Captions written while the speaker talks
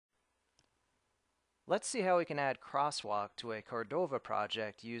Let's see how we can add Crosswalk to a Cordova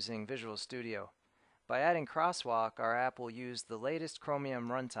project using Visual Studio. By adding Crosswalk, our app will use the latest Chromium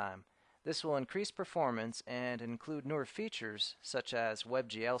runtime. This will increase performance and include newer features such as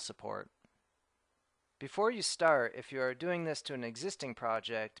WebGL support. Before you start, if you are doing this to an existing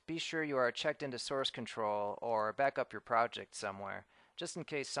project, be sure you are checked into source control or back up your project somewhere, just in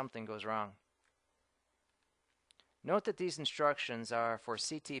case something goes wrong. Note that these instructions are for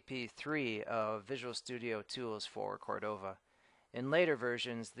CTP 3 of Visual Studio Tools for Cordova. In later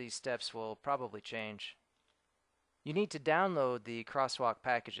versions, these steps will probably change. You need to download the Crosswalk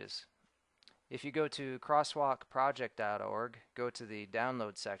packages. If you go to crosswalkproject.org, go to the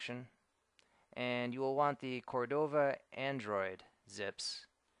Download section, and you will want the Cordova Android zips.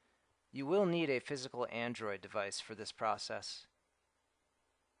 You will need a physical Android device for this process.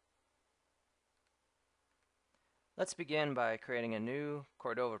 Let's begin by creating a new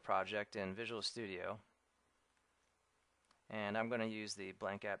Cordova project in Visual Studio. And I'm going to use the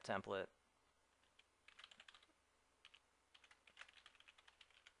blank app template.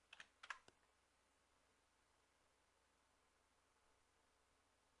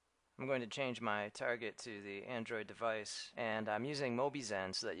 I'm going to change my target to the Android device, and I'm using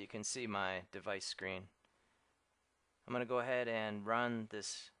MobiZen so that you can see my device screen. I'm going to go ahead and run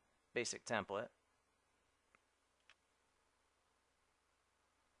this basic template.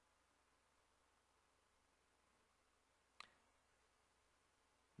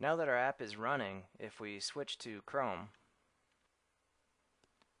 Now that our app is running, if we switch to Chrome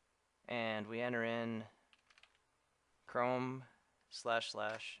and we enter in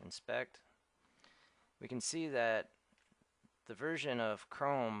Chrome//inspect, we can see that the version of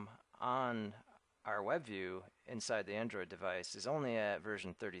Chrome on our web view inside the Android device is only at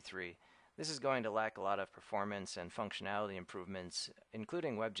version 33. This is going to lack a lot of performance and functionality improvements,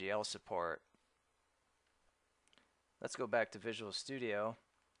 including WebGL support. Let's go back to Visual Studio,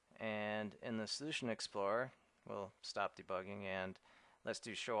 and in the Solution Explorer, we'll stop debugging and let's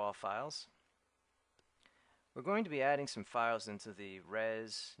do Show All Files. We're going to be adding some files into the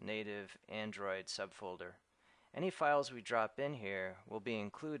Res Native Android subfolder. Any files we drop in here will be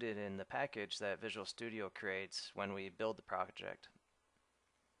included in the package that Visual Studio creates when we build the project.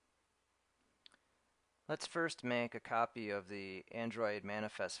 Let's first make a copy of the Android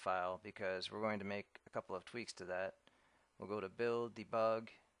manifest file because we're going to make a couple of tweaks to that. We'll go to Build, Debug,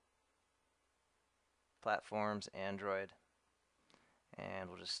 Platforms, Android, and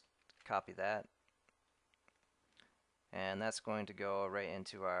we'll just copy that. And that's going to go right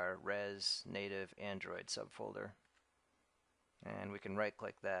into our Res Native Android subfolder. And we can right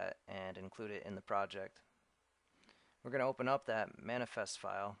click that and include it in the project. We're going to open up that manifest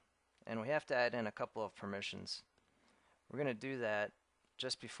file, and we have to add in a couple of permissions. We're going to do that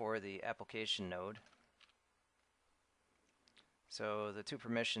just before the application node. So the two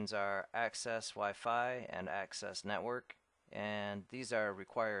permissions are access Wi-Fi and access network, and these are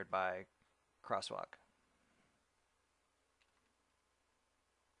required by Crosswalk.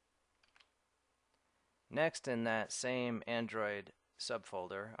 Next, in that same Android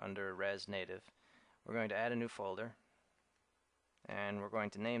subfolder under Res Native, we're going to add a new folder, and we're going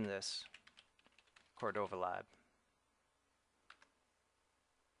to name this Cordova Lab.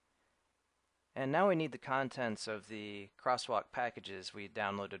 And now we need the contents of the Crosswalk packages we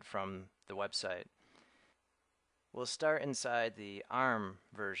downloaded from the website. We'll start inside the ARM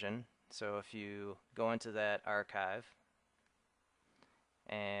version, so if you go into that archive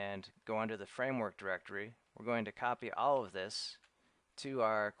and go under the framework directory, we're going to copy all of this to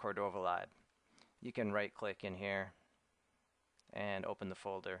our Cordova Lab. You can right click in here and open the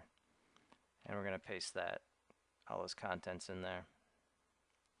folder, and we're going to paste all those contents in there.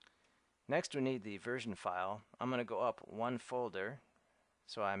 Next we need the version file. I'm going to go up one folder,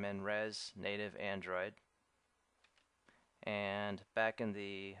 so I'm in Res Native Android, and back in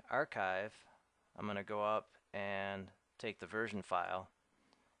the archive I'm going to go up and take the version file,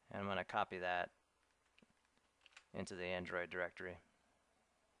 and I'm going to copy that into the Android directory.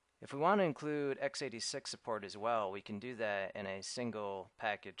 If we want to include x86 support as well, we can do that in a single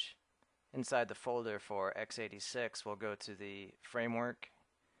package. Inside the folder for x86, we'll go to the Framework,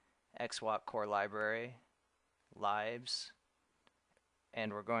 XWalk Core Library, Libs,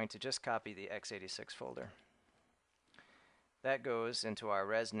 and we're going to just copy the x86 folder. That goes into our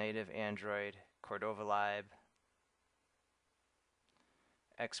Res Native Android Cordova Lib,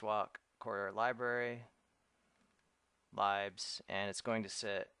 XWalk Core Library, Libs, and it's going to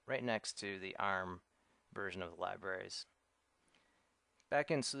sit right next to the ARM version of the libraries.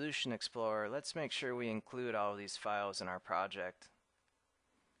 Back in Solution Explorer, let's make sure we include all of these files in our project.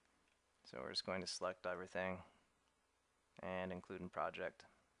 So we're just going to select everything and include in project.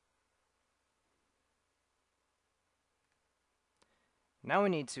 Now we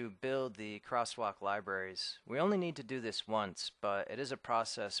need to build the Crosswalk libraries. We only need to do this once, but it is a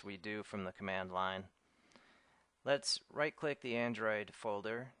process we do from the command line. Let's right-click the Android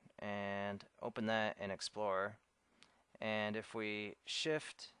folder and open that in Explorer. And if we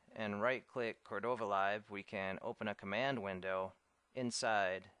shift and right-click Cordova Lib, we can open a command window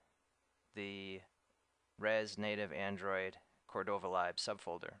inside the Res Native Android Cordova Lib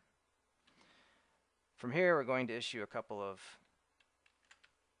subfolder. From here, we're going to issue a couple of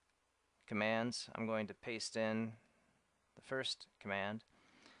commands. I'm going to paste in the first command,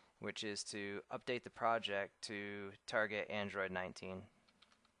 which is to update the project to target Android 19.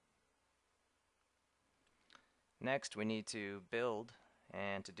 Next, we need to build,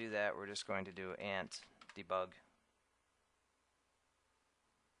 and to do that, we're just going to do ant debug.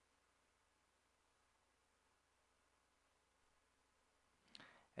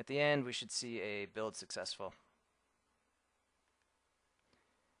 At the end, we should see a build successful.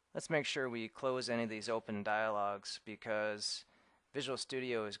 Let's make sure we close any of these open dialogues because Visual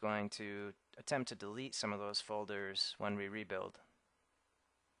Studio is going to attempt to delete some of those folders when we rebuild.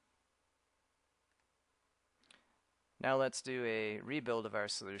 Now let's do a rebuild of our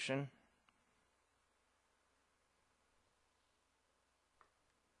solution.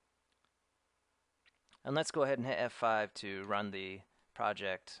 And let's go ahead and hit F5 to run the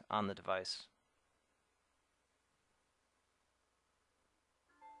project on the device.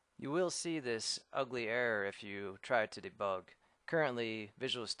 You will see this ugly error if you try to debug. Currently,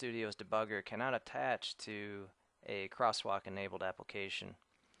 Visual Studio's debugger cannot attach to a Crosswalk enabled application.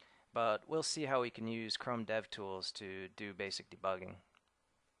 But we'll see how we can use Chrome DevTools to do basic debugging.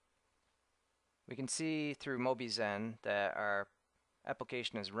 We can see through MobiZen that our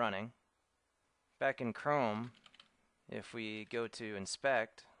application is running. Back in Chrome, if we go to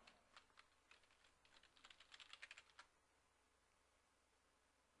Inspect,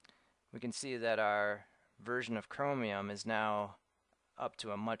 we can see that our version of Chromium is now up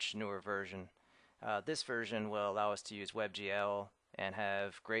to a much newer version. This version will allow us to use WebGL and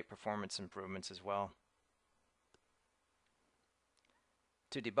have great performance improvements as well.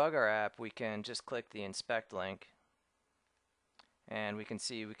 To debug our app, we can just click the Inspect link, and we can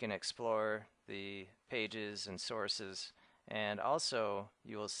see we can explore the pages and sources, and also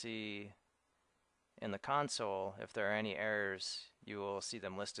you will see in the console if there are any errors, you will see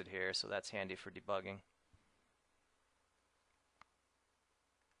them listed here, so that's handy for debugging.